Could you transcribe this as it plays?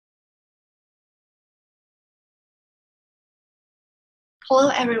Hello,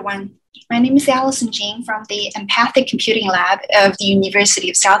 everyone. My name is Allison Jing from the Empathic Computing Lab of the University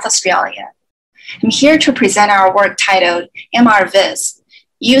of South Australia. I'm here to present our work titled eyemR-Vis,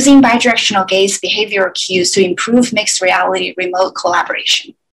 using bidirectional gaze behavioral cues to improve mixed reality remote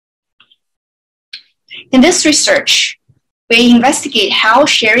collaboration. In this research, we investigate how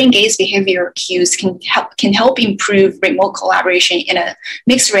sharing gaze behavioral cues can help improve remote collaboration in a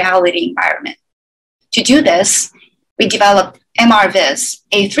mixed reality environment. To do this, we developed eyemR-Vis,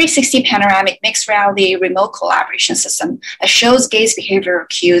 a 360 panoramic mixed reality remote collaboration system that shows gaze behavioral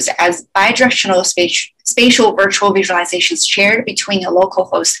cues as bidirectional spatial virtual visualizations shared between a local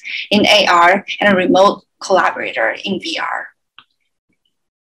host in AR and a remote collaborator in VR.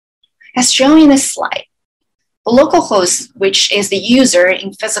 As shown in this slide, the local host, which is the user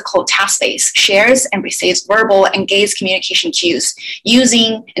in physical task space, shares and receives verbal and gaze communication cues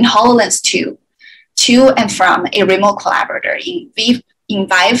using in HoloLens 2 to and from a remote collaborator in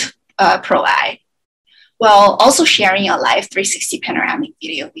Vive Pro Eye, while also sharing a live 360 panoramic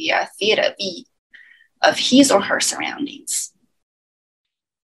video via Theta V of his or her surroundings.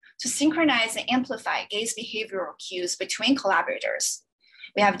 To synchronize and amplify gaze behavioral cues between collaborators,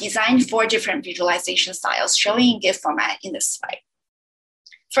 we have designed 4 different visualization styles showing in GIF format in this slide.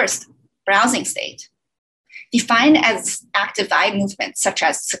 First, browsing state, defined as active eye movements such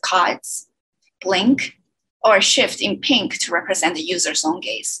as saccades, blink, or a shift in pink to represent the user's own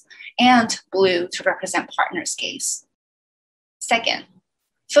gaze, and blue to represent partner's gaze. Second,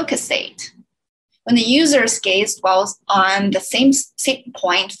 focus state. When the user's gaze dwells on the same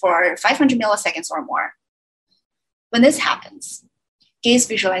point for 500 milliseconds or more. When this happens, gaze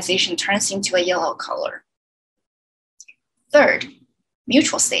visualization turns into a yellow color. Third,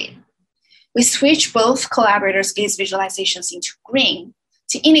 mutual state. We switch both collaborators' gaze visualizations into green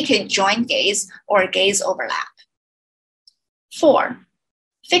to indicate joint gaze or gaze overlap. 4,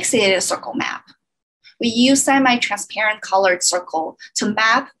 fixated circle map. We use semi-transparent colored circle to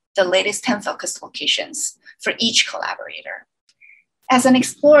map the latest 10 focus locations for each collaborator. As an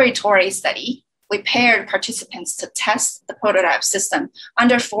exploratory study, we paired participants to test the prototype system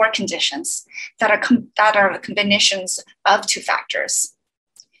under 4 conditions that are combinations of 2 factors: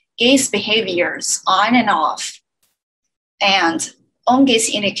 gaze behaviors on and off, and on gaze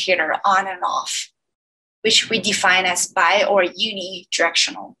indicator on and off, which we define as bi or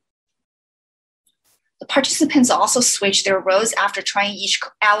unidirectional. The participants also switched their roles after trying each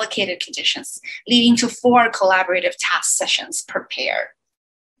allocated conditions, leading to 4 collaborative task sessions per pair.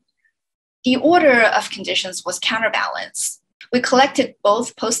 The order of conditions was counterbalanced. We collected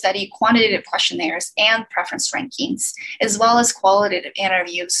both post-study quantitative questionnaires and preference rankings, as well as qualitative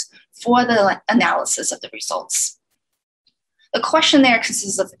interviews for the analysis of the results. The questionnaire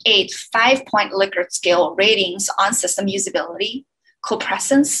consists of 8 5-point Likert scale ratings on system usability,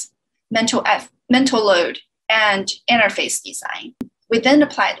 co-presence, mental load, and interface design. We then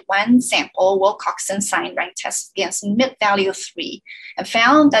applied 1 sample Wilcoxon sign rank test against mid-value of 3 and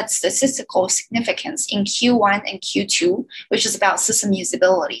found that statistical significance in Q1 and Q2, which is about system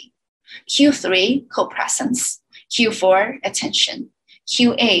usability, Q3, co-presence, Q4, attention,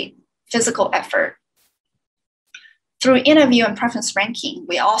 Q8, physical effort. Through interview and preference ranking,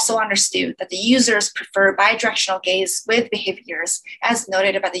 we also understood that the users prefer bidirectional gaze with behaviors as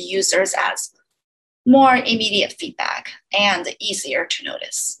noted by the users as more immediate feedback and easier to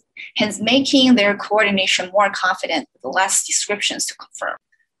notice, hence making their coordination more confident with less descriptions to confirm.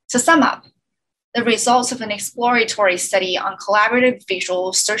 To sum up, the results of an exploratory study on collaborative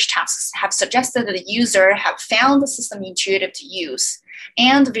visual search tasks have suggested that the user have found the system intuitive to use,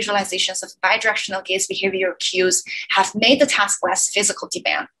 and visualizations of bidirectional gaze behavioral cues have made the task less physical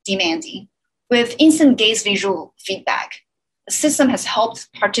demanding. With instant gaze visual feedback, the system has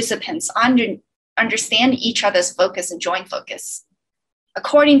helped participants understand each other's focus and joint focus.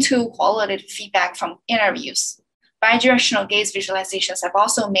 According to qualitative feedback from interviews, bidirectional gaze visualizations have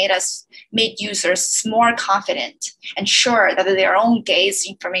also made users more confident and sure that their own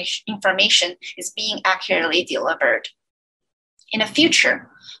gaze information is being accurately delivered. In the future,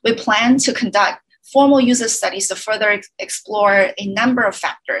 we plan to conduct formal user studies to further explore a number of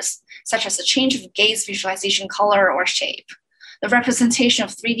factors, such as the change of gaze visualization color or shape, the representation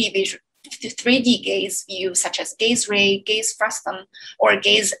of 3D gaze view, such as gaze ray, gaze frustum, or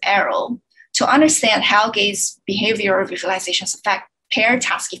gaze arrow, to understand how gaze behavioral visualizations affect pair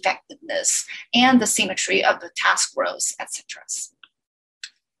task effectiveness and the symmetry of the task rows, etc.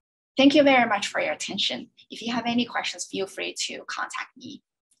 Thank you very much for your attention. If you have any questions, feel free to contact me.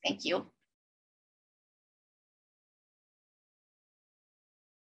 Thank you.